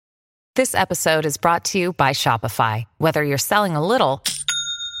This episode is brought to you by Shopify. Whether you're selling a little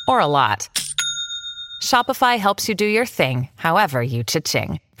or a lot, Shopify helps you do your thing, however you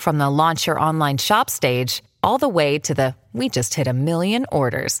cha-ching. From the launch your online shop stage, all the way to the we just hit 1 million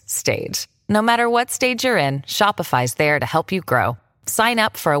orders stage. No matter what stage you're in, Shopify's there to help you grow. Sign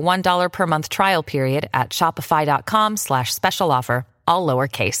up for a $1 per month trial period at shopify.com/special offer, all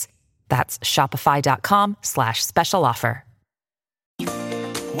lowercase. That's shopify.com/special offer.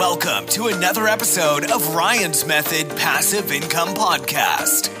 Welcome to another episode of Ryan's Method Passive Income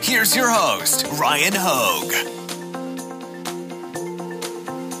Podcast. Here's your host, Ryan Hogue.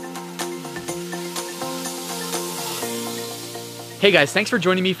 Hey guys, thanks for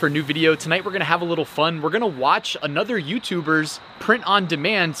joining me for a new video. Tonight we're going to have a little fun. We're going to watch another YouTuber's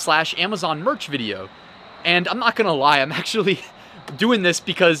print-on-demand/Amazon merch video. And I'm not going to lie, I'm actually doing this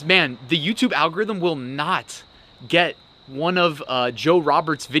because, man, the YouTube algorithm will not get one of Joe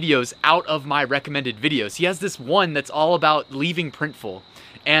Roberts' videos out of my recommended videos. He has this one that's all about leaving Printful.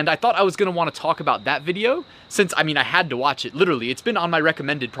 And I thought I was going to want to talk about that video since, I had to watch it. Literally, it's been on my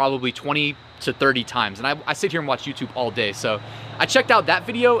recommended probably 20 to 30 times. And I sit here and watch YouTube all day. So I checked out that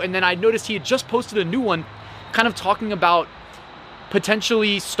video and then I noticed he had just posted a new one kind of talking about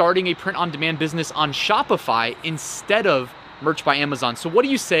potentially starting a print-on-demand business on Shopify instead of Merch by Amazon. So what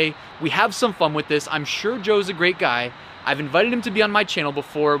do you say we have some fun with this? I'm sure Joe's a great guy. I've invited him to be on my channel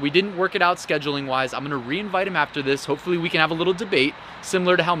before. We didn't work it out scheduling wise. I'm going to re-invite him after this. Hopefully we can have a little debate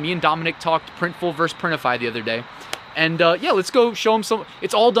similar to how me and Dominic talked Printful versus Printify the other day. And yeah, let's go show him some.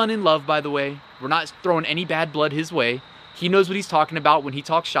 It's all done in love, by the way. We're not throwing any bad blood his way. He knows what he's talking about when he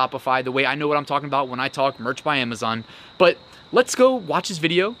talks Shopify, the way I know what I'm talking about when I talk Merch by Amazon. But let's go watch his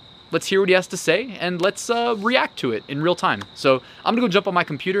video. Let's hear what he has to say, and let's react to it in real time. So I'm gonna go jump on my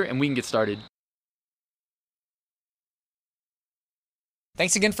computer and we can get started.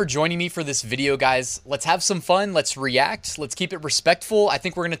 Thanks again for joining me for this video, guys. Let's have some fun. Let's react. Let's keep it respectful. I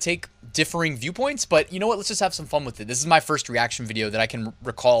think we're going to take differing viewpoints, but you know what? Let's just have some fun with it. This is my first reaction video that I can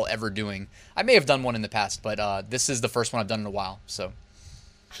recall ever doing. I may have done one in the past, but this is the first one I've done in a while, so.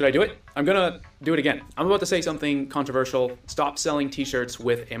 Should I do it? I'm gonna do it again. I'm about to say something controversial. Stop selling t-shirts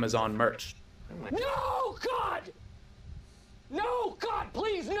with Amazon merch. No, God! No, God,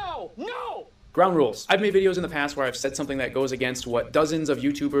 please, no! No! Ground rules. I've made videos in the past where I've said something that goes against what dozens of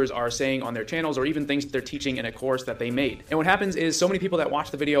YouTubers are saying on their channels or even things that they're teaching in a course that they made. And what happens is so many people that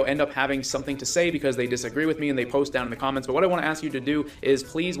watch the video end up having something to say because they disagree with me and they post down in the comments. But what I want to ask you to do is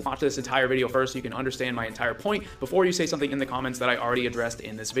please watch this entire video first so you can understand my entire point before you say something in the comments that I already addressed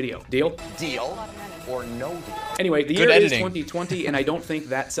in this video. Deal? Deal or no deal? Anyway, the year is 2020 and I don't think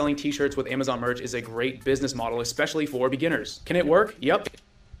that selling t-shirts with Amazon merch is a great business model, especially for beginners. Can it work? Yep.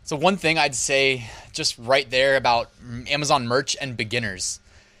 So one thing I'd say just right there about Amazon merch and beginners.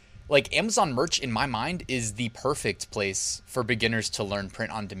 Like Amazon merch in my mind is the perfect place for beginners to learn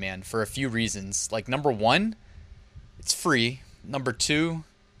print on demand for a few reasons. Like number one, it's free. Number two,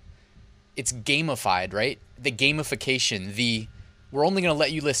 it's gamified, right? The gamification, we're only going to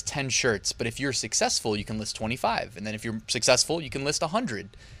let you list 10 shirts, but if you're successful, you can list 25. And then if you're successful, you can list 100.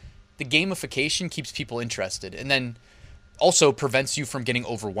 The gamification keeps people interested. And then also prevents you from getting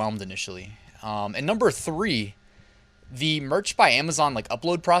overwhelmed initially. And number three, the Merch by Amazon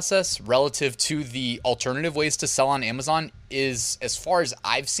upload process relative to the alternative ways to sell on Amazon is, as far as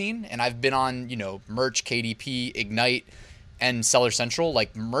I've seen, and I've been on, Merch, KDP, Ignite, and Seller Central,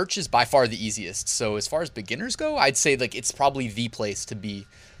 Merch is by far the easiest. So as far as beginners go, I'd say it's probably the place to be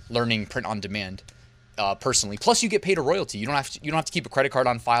learning print on demand. Personally. Plus you get paid a royalty. You don't have to keep a credit card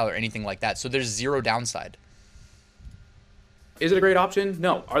on file or anything like that. So there's zero downside. Is it a great option?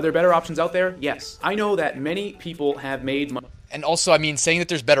 No. Are there better options out there? Yes. I know that many people have made money. And also, saying that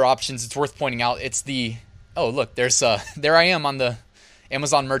there's better options, it's worth pointing out. It's oh, look, there's there I am on the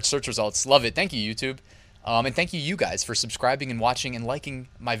Amazon merch search results. Love it. Thank you, YouTube. And thank you guys for subscribing and watching and liking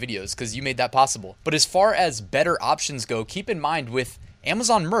my videos because you made that possible. But as far as better options go, keep in mind with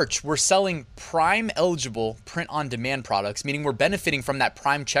Amazon merch, we're selling Prime eligible print on demand products, meaning we're benefiting from that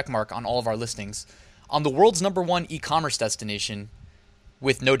Prime checkmark on all of our listings on the world's #1 e-commerce destination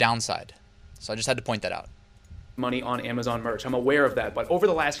with no downside. So I just had to point that out. Money on Amazon merch. I'm aware of that, but over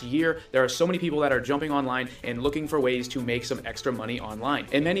the last year, there are so many people that are jumping online and looking for ways to make some extra money online.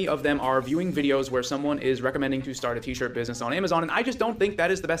 And many of them are viewing videos where someone is recommending to start a t-shirt business on Amazon, and I just don't think that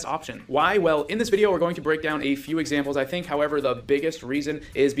is the best option. Why? Well, in this video, we're going to break down a few examples. I think, however, the biggest reason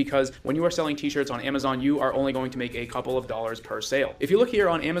is because when you are selling t-shirts on Amazon, you are only going to make a couple of dollars per sale. If you look here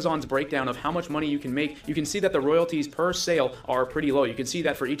on Amazon's breakdown of how much money you can make, you can see that the royalties per sale are pretty low. You can see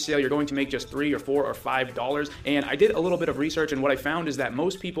that for each sale, you're going to make just $3 or $4 or $5, And I did a little bit of research, and what I found is that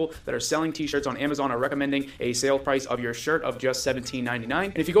most people that are selling t-shirts on Amazon are recommending a sale price of your shirt of just $17.99.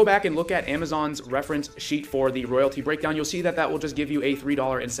 And if you go back and look at Amazon's reference sheet for the royalty breakdown, you'll see that that will just give you a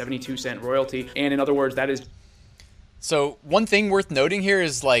 $3.72 royalty. And in other words, that is... So one thing worth noting here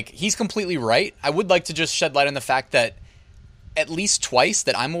is, like, he's completely right. I would like to just shed light on the fact that at least twice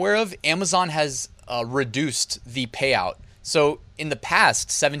that I'm aware of, Amazon has reduced the payout. So in the past,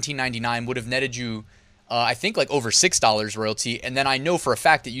 $17.99 would have netted you, I think, like over $6 royalty. And then I know for a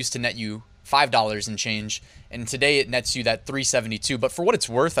fact it used to net you $5 and change. And today it nets you that $3.72. But for what it's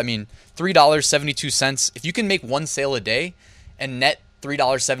worth, I mean, $3.72. If you can make one sale a day and net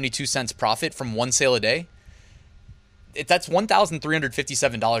 $3.72 profit from one sale a day, that's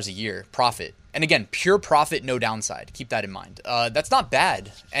 $1,357 a year profit. And again, pure profit, no downside. Keep that in mind. That's not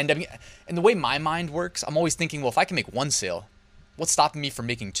bad. And I mean, and the way my mind works, I'm always thinking, well, if I can make one sale, what's stopping me from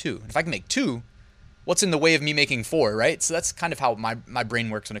making two? And if I can make two, what's in the way of me making four, right? So that's kind of how my brain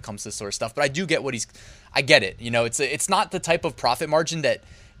works when it comes to this sort of stuff. But I do get I get it. You know, it's not the type of profit margin that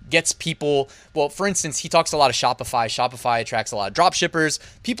gets people, well, for instance, he talks a lot of Shopify. Shopify attracts a lot of drop shippers.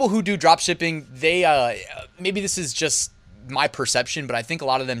 People who do drop shipping, they, maybe this is just my perception, but I think a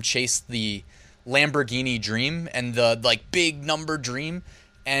lot of them chase the Lamborghini dream and the like big number dream.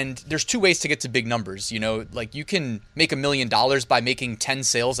 And there's two ways to get to big numbers. You know, like you can make $1 million by making 10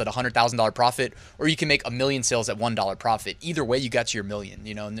 sales at $100,000 profit, or you can make 1 million sales at $1 profit. Either way, you got to your million,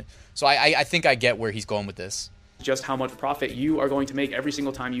 you know? And so I think I get where he's going with this. Just how much profit you are going to make every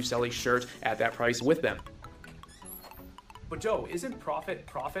single time you sell a shirt at that price with them. But Joe, isn't profit?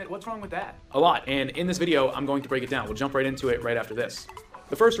 What's wrong with that? A lot, and in this video, I'm going to break it down. We'll jump right into it right after this.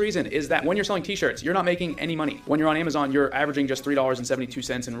 The first reason is that when you're selling t-shirts, you're not making any money. When you're on Amazon, you're averaging just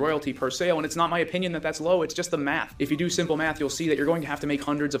 $3.72 in royalty per sale, and it's not my opinion that that's low, it's just the math. If you do simple math, you'll see that you're going to have to make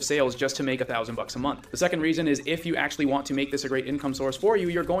hundreds of sales just to make $1,000 a month. The second reason is if you actually want to make this a great income source for you,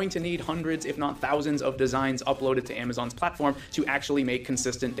 you're going to need hundreds, if not thousands of designs uploaded to Amazon's platform to actually make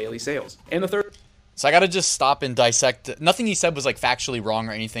consistent daily sales. And the third... So I got to just stop and dissect. Nothing he said was like factually wrong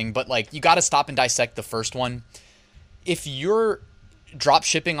or anything, but like you got to stop and dissect the first one. If you're drop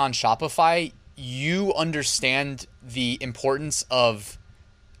shipping on Shopify, you understand the importance of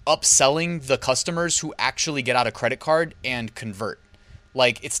upselling the customers who actually get out a credit card and convert.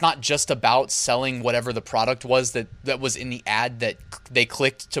 Like, it's not just about selling whatever the product was that was in the ad that they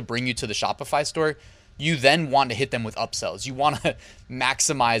clicked to bring you to the Shopify store. You then want to hit them with upsells. You want to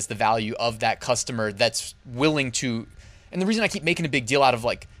maximize the value of that customer that's willing to. And the reason I keep making a big deal out of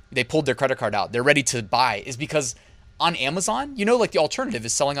like they pulled their credit card out, they're ready to buy, is because on Amazon, you know, like the alternative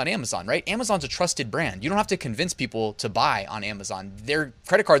is selling on Amazon, right? Amazon's a trusted brand. You don't have to convince people to buy on Amazon. Their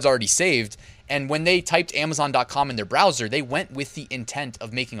credit card's already saved. And when they typed Amazon.com in their browser, they went with the intent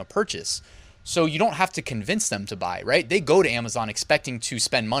of making a purchase. So you don't have to convince them to buy, right? They go to Amazon expecting to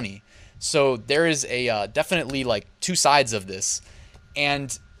spend money. So there is a definitely like two sides of this.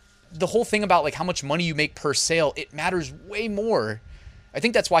 And the whole thing about like how much money you make per sale, it matters way more. I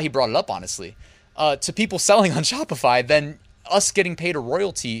think that's why he brought it up, honestly. To people selling on Shopify than us getting paid a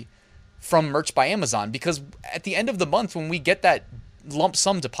royalty from Merch by Amazon. Because at the end of the month, when we get that lump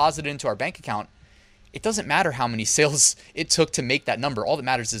sum deposited into our bank account, it doesn't matter how many sales it took to make that number. All that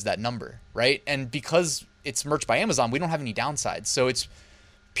matters is that number, right? And because it's Merch by Amazon, we don't have any downsides. So it's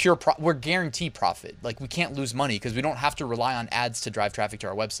pure, we're guaranteed profit. Like we can't lose money because we don't have to rely on ads to drive traffic to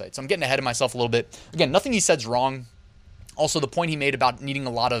our website. So I'm getting ahead of myself a little bit. Again, nothing he said's wrong. Also, the point he made about needing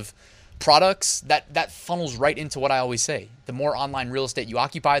a lot of products, that funnels right into what I always say. The more online real estate you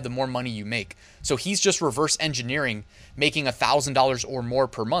occupy, the more money you make. So he's just reverse engineering, making $1,000 or more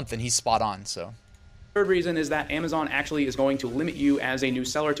per month, and he's spot on. So third reason is that Amazon actually is going to limit you as a new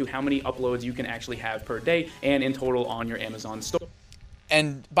seller to how many uploads you can actually have per day and in total on your Amazon store.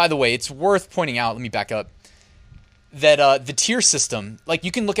 And by the way, it's worth pointing out, let me back up, that the tier system, like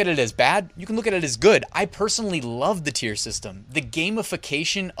you can look at it as bad, you can look at it as good. I personally love the tier system. The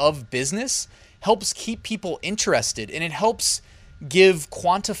gamification of business helps keep people interested, and it helps give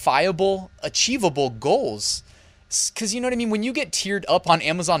quantifiable, achievable goals. Because you know what I mean? When you get tiered up on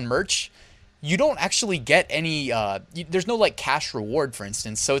Amazon merch, you don't actually get any, there's no like cash reward, for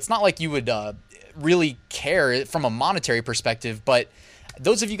instance. So it's not like you would really care from a monetary perspective, but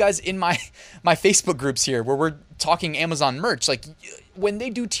those of you guys in my Facebook groups here where we're talking Amazon merch, like when they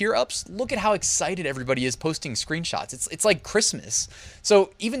do tier ups, look at how excited everybody is posting screenshots. It's like Christmas.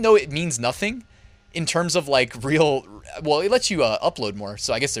 So even though it means nothing in terms of like real, well, it lets you upload more.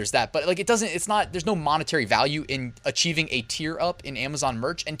 So I guess there's that, but like there's no monetary value in achieving a tier up in Amazon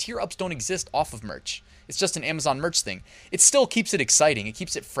merch, and tier ups don't exist off of merch. It's just an Amazon merch thing. It still keeps it exciting. It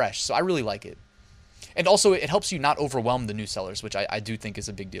keeps it fresh. So I really like it. And also it helps you not overwhelm the new sellers, which I do think is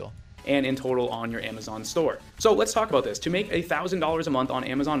a big deal. And in total on your Amazon store. So let's talk about this. To make $1,000 a month on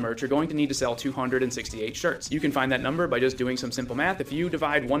Amazon merch, you're going to need to sell 268 shirts. You can find that number by just doing some simple math. If you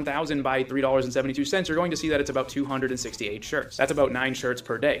divide 1,000 by $3.72, you're going to see that it's about 268 shirts. That's about 9 shirts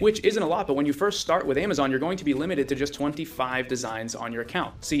per day, which isn't a lot, but when you first start with Amazon, you're going to be limited to just 25 designs on your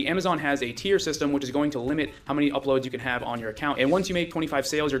account. See, Amazon has a tier system, which is going to limit how many uploads you can have on your account. And once you make 25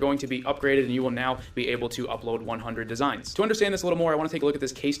 sales, you're going to be upgraded and you will now be able to upload 100 designs. To understand this a little more, I want to take a look at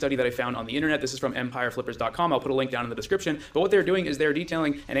this case study that I found on the internet. This is from empireflippers.com. I'll put a link down in the description. But what they're doing is they're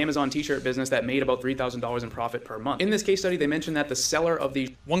detailing an Amazon t-shirt business that made about $3,000 in profit per month. In this case study, they mentioned that the seller of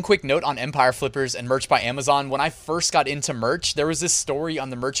the... One quick note on Empire Flippers and Merch by Amazon. When I first got into merch, there was this story on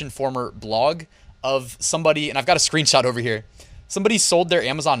the Merch Informer blog of somebody, and I've got a screenshot over here. Somebody sold their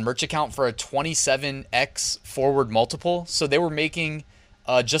Amazon merch account for a 27x forward multiple. So they were making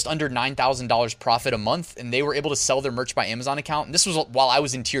just under $9,000 profit a month, and they were able to sell their Merch by Amazon account. And this was while I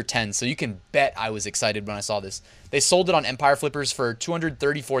was in tier 10, so you can bet I was excited when I saw this. They sold it on Empire Flippers for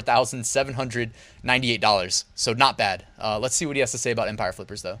 $234,798. So not bad. Let's see what he has to say about Empire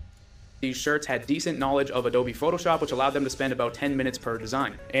Flippers, though. These shirts had decent knowledge of Adobe Photoshop, which allowed them to spend about 10 minutes per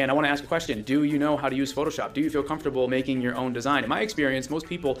design. And I want to ask a question. Do you know how to use Photoshop? Do you feel comfortable making your own design? In my experience, most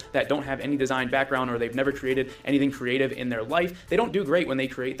people that don't have any design background or they've never created anything creative in their life, they don't do great when they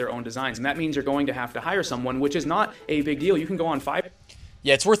create their own designs. And that means you're going to have to hire someone, which is not a big deal. You can go on Fiverr.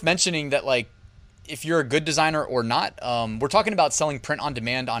 Yeah, it's worth mentioning that, like, if you're a good designer or not, we're talking about selling print on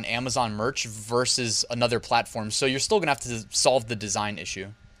demand on Amazon merch versus another platform. So you're still going to have to solve the design issue.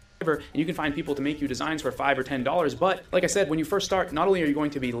 And you can find people to make you designs for $5 or $10. But like I said, when you first start, not only are you going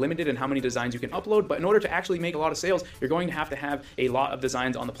to be limited in how many designs you can upload, but in order to actually make a lot of sales, you're going to have a lot of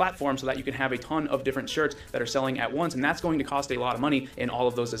designs on the platform so that you can have a ton of different shirts that are selling at once. And that's going to cost a lot of money in all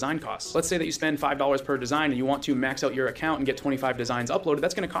of those design costs. Let's say that you spend $5 per design and you want to max out your account and get 25 designs uploaded.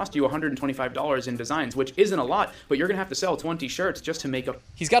 That's going to cost you $125 in designs, which isn't a lot, but you're going to have to sell 20 shirts just to make up.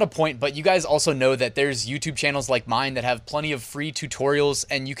 He's got a point, but you guys also know that there's YouTube channels like mine that have plenty of free tutorials,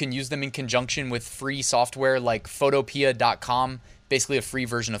 and you can use them in conjunction with free software like Photopea.com, basically a free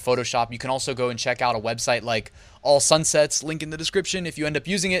version of Photoshop. You can also go and check out a website like All Sunsets, link in the description. If you end up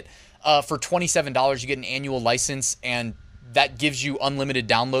using it for $27, you get an annual license, and that gives you unlimited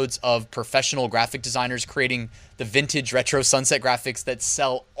downloads of professional graphic designers creating the vintage retro sunset graphics that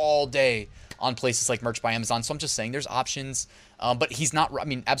sell all day on places like Merch by Amazon. So I'm just saying there's options. But he's not, I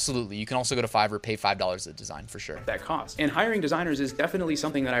mean, absolutely. You can also go to Fiverr, pay $5 a design for sure. That cost. And hiring designers is definitely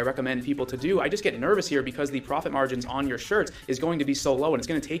something that I recommend people to do. I just get nervous here because the profit margins on your shirts is going to be so low, and it's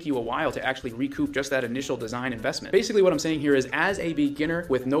going to take you a while to actually recoup just that initial design investment. Basically what I'm saying here is, as a beginner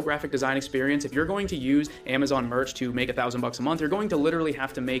with no graphic design experience, if you're going to use Amazon merch to make $1,000 a month, you're going to literally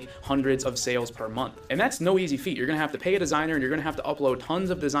have to make hundreds of sales per month. And that's no easy feat. You're going to have to pay a designer, and you're going to have to upload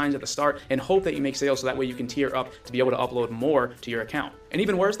tons of designs at the start and hope that you make sales so that way you can tier up to be able to upload more to your account. And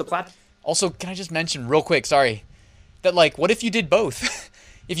even worse, the platform. Also, can I just mention real quick, sorry, that like, what if you did both?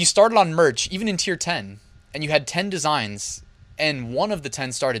 If you started on merch, even in tier 10, and you had 10 designs and one of the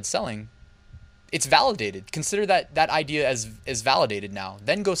 10 started selling, it's validated. Consider that idea as validated now.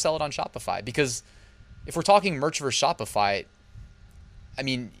 Then go sell it on Shopify. Because if we're talking merch versus Shopify, I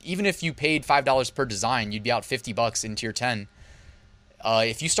mean, even if you paid $5 per design, you'd be out $50 in tier 10.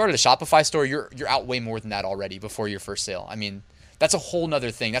 If you started a Shopify store, you're out way more than that already before your first sale. I mean, that's a whole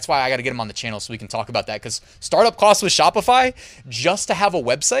nother thing. That's why I got to get him on the channel so we can talk about that, because startup costs with Shopify just to have a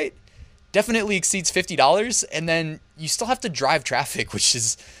website definitely exceeds $50, and then you still have to drive traffic, which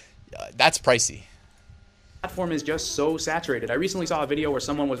is that's pricey. Platform is just so saturated. I recently saw a video where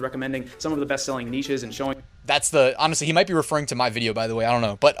someone was recommending some of the best-selling niches and showing. Honestly, he might be referring to my video, by the way. I don't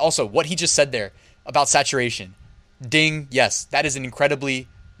know. But also, what he just said there about saturation. Ding, yes, that is an incredibly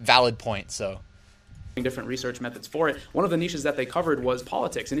valid point. So different research methods for it. One of the niches that they covered was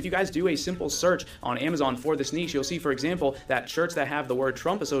politics. And if you guys do a simple search on Amazon for this niche, you'll see, for example, that shirts that have the word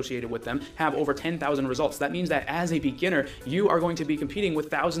Trump associated with them have over 10,000 results. That means that as a beginner, you are going to be competing with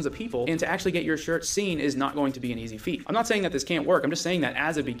thousands of people, and to actually get your shirt seen is not going to be an easy feat. I'm not saying that this can't work. I'm just saying that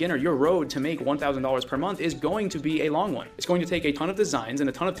as a beginner, your road to make $1,000 per month is going to be a long one. It's going to take a ton of designs, and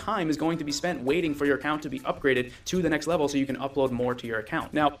a ton of time is going to be spent waiting for your account to be upgraded to the next level so you can upload more to your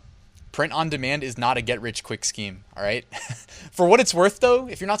account. Now, print on demand is not a get-rich-quick scheme, all right? For what it's worth, though,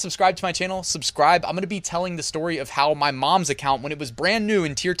 if you're not subscribed to my channel, subscribe. I'm going to be telling the story of how my mom's account, when it was brand new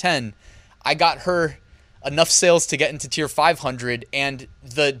in tier 10, I got her enough sales to get into tier 500, and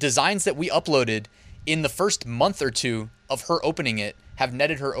the designs that we uploaded in the first month or two of her opening it have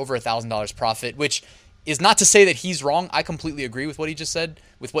netted her over $1,000 profit, which is not to say that he's wrong. I completely agree with what he just said,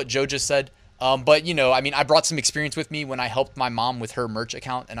 with what Joe just said. But, you know, I mean, I brought some experience with me when I helped my mom with her merch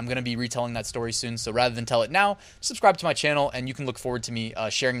account, and I'm going to be retelling that story soon. So rather than tell it now, subscribe to my channel, and you can look forward to me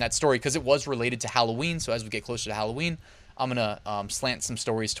sharing that story because it was related to Halloween. So as we get closer to Halloween, I'm going to slant some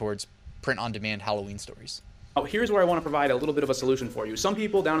stories towards print-on-demand Halloween stories. Oh, here's where I want to provide a little bit of a solution for you. Some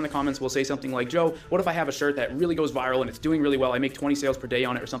people down in the comments will say something like, Joe, what if I have a shirt that really goes viral and it's doing really well? I make 20 sales per day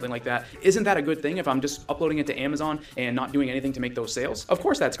on it or something like that. Isn't that a good thing if I'm just uploading it to Amazon and not doing anything to make those sales? Of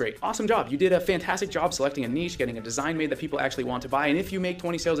course that's great. Awesome job. You did a fantastic job selecting a niche, getting a design made that people actually want to buy. And if you make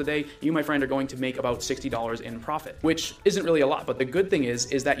 20 sales a day, you, my friend, are going to make about $60 in profit, which isn't really a lot. But the good thing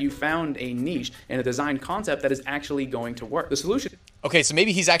is that you found a niche and a design concept that is actually going to work. The solution. Okay, so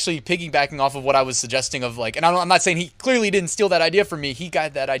maybe he's actually piggybacking off of what I was suggesting of like, and I'm not saying he clearly didn't steal that idea from me. He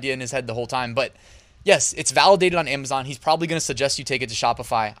got that idea in his head the whole time. But yes, it's validated on Amazon. He's probably going to suggest you take it to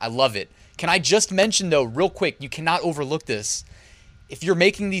Shopify. I love it. Can I just mention though, real quick, you cannot overlook this. If you're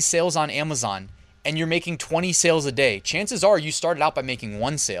making these sales on Amazon and you're making 20 sales a day, chances are you started out by making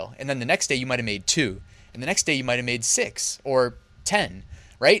 1 sale. And then the next day you might have made 2. And the next day you might have made 6 or 10,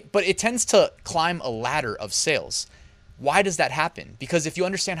 right? But it tends to climb a ladder of sales. Why does that happen? Because if you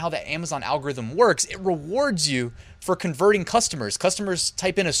understand how the Amazon algorithm works, it rewards you for converting customers. Customers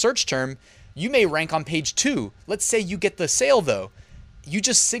type in a search term, you may rank on page 2. Let's say you get the sale though. You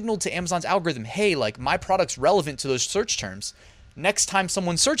just signaled to Amazon's algorithm, hey, like my product's relevant to those search terms. Next time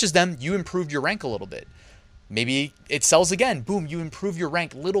someone searches them, you improved your rank a little bit. Maybe it sells again. Boom, you improve your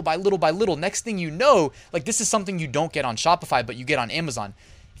rank little by little by little. Next thing you know, like this is something you don't get on Shopify, but you get on Amazon.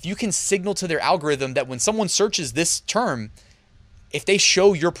 If you can signal to their algorithm that when someone searches this term, if they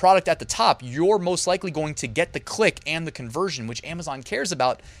show your product at the top, you're most likely going to get the click and the conversion, which Amazon cares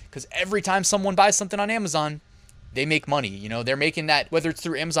about because every time someone buys something on Amazon, they make money. You know, they're making that, whether it's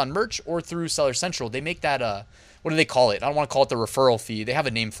through Amazon Merch or through Seller Central, they make that, what do they call it? I don't want to call it the referral fee. They have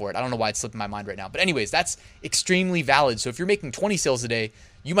a name for it. I don't know why it's slipping my mind right now. But anyways, that's extremely valid. So if you're making 20 sales a day,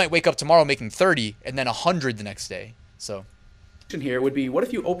 you might wake up tomorrow making 30 and then 100 the next day. So here would be, what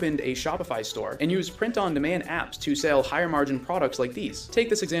if you opened a Shopify store and used print-on-demand apps to sell higher margin products like these? Take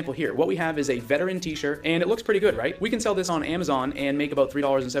this example here. What we have is a veteran t-shirt and it looks pretty good, right? We can sell this on Amazon and make about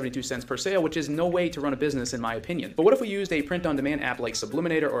 $3.72 per sale, which is no way to run a business in my opinion. But what if we used a print-on-demand app like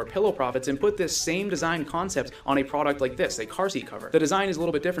Subliminator or Pillow Profits and put this same design concept on a product like this, a car seat cover? The design is a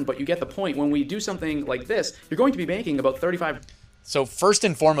little bit different, but you get the point. When we do something like this, you're going to be making about 35. So first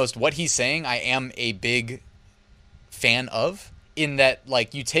and foremost, what he's saying, I am a big fan of. In that,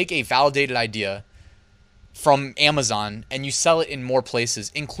 like, you take a validated idea from Amazon and you sell it in more places,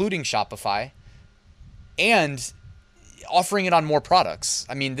 including Shopify, and offering it on more products.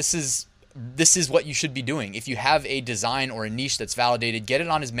 I mean, this is what you should be doing. If you have a design or a niche that's validated, get it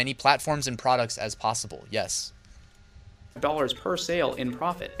on as many platforms and products as possible. Yes. $5 per sale in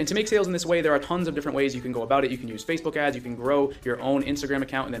profit. And to make sales in this way, there are tons of different ways you can go about it. You can use Facebook ads, you can grow your own Instagram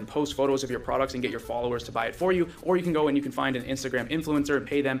account and then post photos of your products and get your followers to buy it for you, or you can go and you can find an Instagram influencer and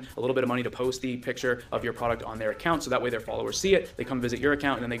pay them a little bit of money to post the picture of your product on their account, so that way their followers see it, they come visit your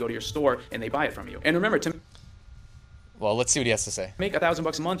account, and then they go to your store and they buy it from you. And remember, to well, let's see what he has to say. Make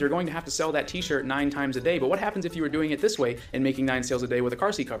 $1,000 a month, you're going to have to sell that t-shirt 9 times a day. But what happens if you were doing it this way and making 9 sales a day with a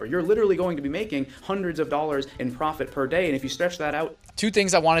car seat cover? You're literally going to be making hundreds of dollars in profit per day. And if you stretch that out. 2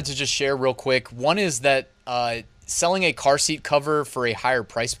 things I wanted to just share real quick. One is that selling a car seat cover for a higher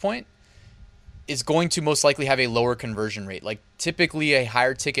price point is going to most likely have a lower conversion rate. Like typically a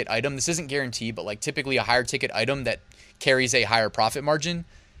higher ticket item, this isn't guaranteed, but like typically a higher ticket item that carries a higher profit margin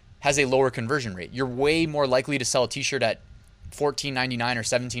has a lower conversion rate. You're way more likely to sell a t-shirt at $14.99 or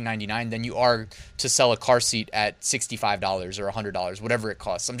 $17.99 than you are to sell a car seat at $65 or $100, whatever it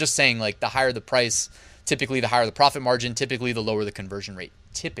costs. I'm just saying, like, the higher the price, typically the higher the profit margin, typically the lower the conversion rate,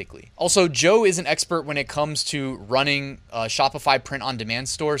 typically. Also, Joe is an expert when it comes to running a Shopify print-on-demand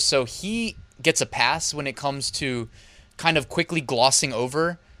store, so he gets a pass when it comes to kind of quickly glossing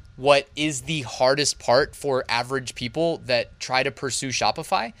over what is the hardest part for average people that try to pursue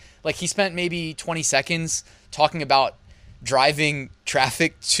Shopify. Like, he spent maybe 20 seconds talking about driving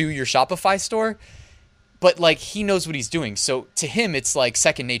traffic to your Shopify store, but like he knows what he's doing. So to him, it's like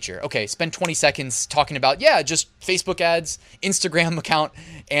second nature. Okay, spend 20 seconds talking about, just Facebook ads, Instagram account,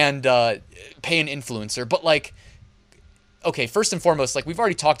 and pay an influencer. But like, okay, first and foremost, like we've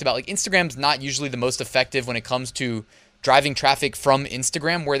already talked about, like Instagram's not usually the most effective when it comes to driving traffic from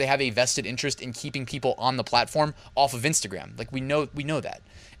Instagram, where they have a vested interest in keeping people on the platform off of Instagram. Like we know that.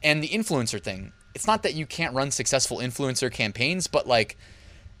 And the influencer thing, it's not that you can't run successful influencer campaigns, but like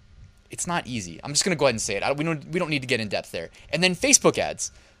it's not easy. I'm just going to go ahead and say it. We don't need to get in depth there. And then Facebook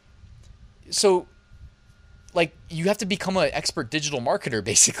ads. So like, you have to become an expert digital marketer,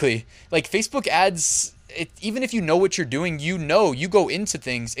 basically. Like, Facebook ads, even if you know what you're doing, you go into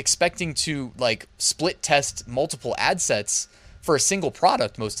things expecting to, like, split test multiple ad sets for a single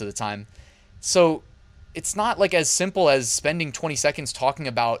product most of the time. So it's not like as simple as spending 20 seconds talking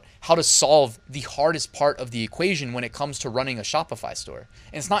about how to solve the hardest part of the equation when it comes to running a Shopify store.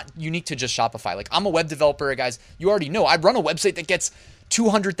 And it's not unique to just Shopify. Like, I'm a web developer, guys. You already know I run a website that gets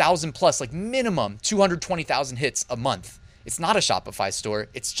 200,000 plus, like minimum 220,000 hits a month. It's not a Shopify store.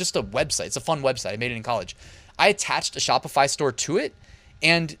 It's just a website. It's a fun website. I made it in college. I attached a Shopify store to it,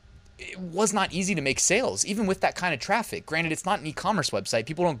 and it was not easy to make sales, even with that kind of traffic. Granted, it's not an e-commerce website.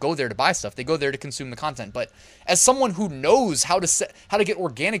 People don't go there to buy stuff. They go there to consume the content. But as someone who knows how to get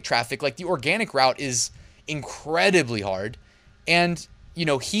organic traffic, like, the organic route is incredibly hard. And, you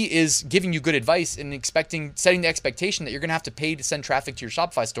know, he is giving you good advice and setting the expectation that you're going to have to pay to send traffic to your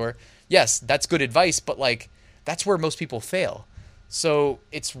Shopify store. Yes, that's good advice, but, like, that's where most people fail. So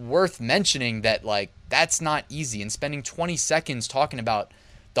it's worth mentioning that, like, that's not easy. And spending 20 seconds talking about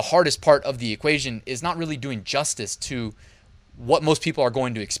the hardest part of the equation is not really doing justice to what most people are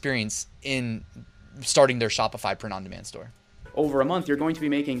going to experience in starting their Shopify print-on-demand store. Over a month, you're going to be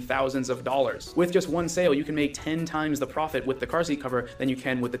making thousands of dollars. With just one sale, you can make 10 times the profit with the car seat cover than you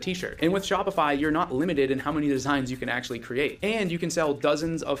can with the t-shirt. And with Shopify, you're not limited in how many designs you can actually create. And you can sell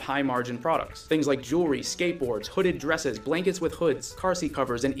dozens of high margin products. Things like jewelry, skateboards, hooded dresses, blankets with hoods, car seat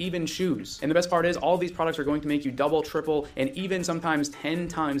covers, and even shoes. And the best part is all of these products are going to make you double, triple, and even sometimes 10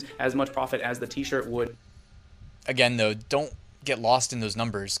 times as much profit as the t-shirt would. Again, though, don't get lost in those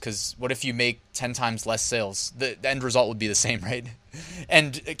numbers, because what if you make 10 times less sales? The end result would be the same, right?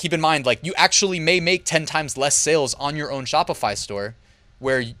 And keep in mind, like, you actually may make 10 times less sales on your own Shopify store,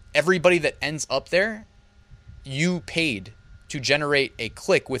 where everybody that ends up there, you paid to generate a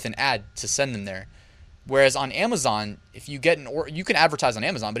click with an ad to send them there. Whereas on Amazon, if you get you can advertise on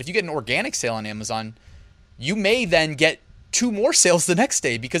Amazon, but if you get an organic sale on Amazon, you may then get 2 more sales the next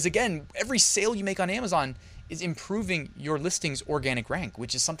day, because again, every sale you make on Amazon is improving your listing's organic rank,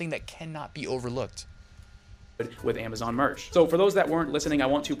 which is something that cannot be overlooked. With Amazon merch. So for those that weren't listening, I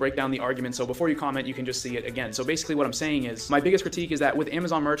want to break down the argument. So before you comment, you can just see it again. So basically what I'm saying is, my biggest critique is that with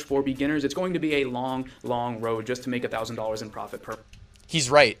Amazon merch for beginners, it's going to be a long, long road just to make $1,000 in profit per. He's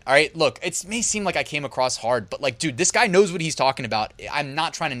right. All right, look, it may seem like I came across hard, but, like, dude, this guy knows what he's talking about. I'm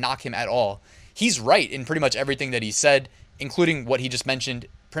not trying to knock him at all. He's right in pretty much everything that he said, including what he just mentioned.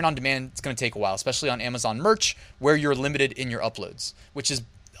 Print on demand, it's going to take a while, especially on Amazon merch, where you're limited in your uploads, which is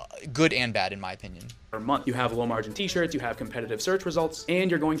good and bad in my opinion. Per month, you have low margin t-shirts, you have competitive search results, and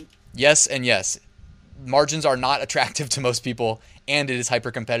you're going. Yes and yes. Margins are not attractive to most people, and it is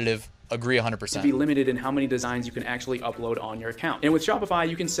hyper competitive. Agree 100%. To be limited in how many designs you can actually upload on your account. And with Shopify,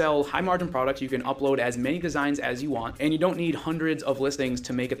 you can sell high margin products. You can upload as many designs as you want, and you don't need hundreds of listings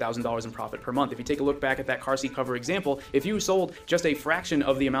to make $1,000 in profit per month. If you take a look back at that car seat cover example, if you sold just a fraction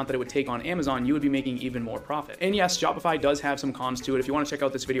of the amount that it would take on Amazon, you would be making even more profit. And yes, Shopify does have some cons to it. If you want to check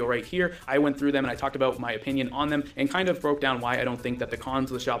out this video right here, I went through them and I talked about my opinion on them and kind of broke down why I don't think that the cons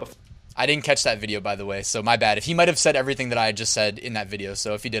of the Shopify. I didn't catch that video, by the way, so my bad. If he might have said everything that I just said in that video,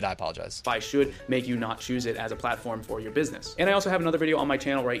 so if he did, I apologize. I should make you not choose it as a platform for your business. And I also have another video on my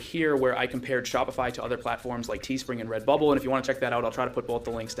channel right here where I compared Shopify to other platforms like Teespring and Redbubble, and if you want to check that out, I'll try to put both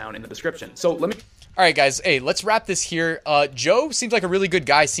the links down in the description. So let me... All right, guys, hey, let's wrap this here. Joe seems like a really good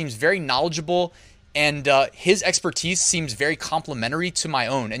guy, seems very knowledgeable, and his expertise seems very complementary to my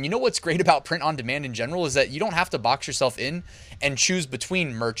own. And you know what's great about print on demand in general is that you don't have to box yourself in and choose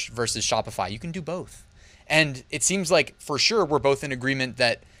between merch versus Shopify. You can do both. And it seems like for sure we're both in agreement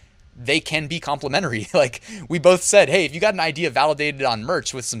that they can be complementary. Like we both said, hey, if you got an idea validated on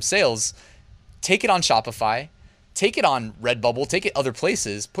merch with some sales, take it on Shopify, take it on Redbubble, take it other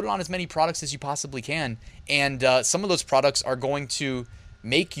places, put it on as many products as you possibly can. And some of those products are going to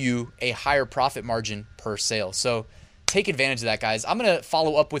make you a higher profit margin per sale. So take advantage of that, guys. I'm going to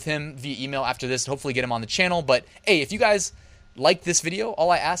follow up with him via email after this and hopefully get him on the channel. But hey, if you guys like this video, all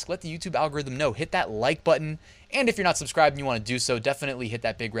I ask, let the YouTube algorithm know. Hit that like button. And if you're not subscribed and you want to do so, definitely hit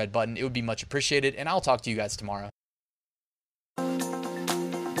that big red button. It would be much appreciated. And I'll talk to you guys tomorrow.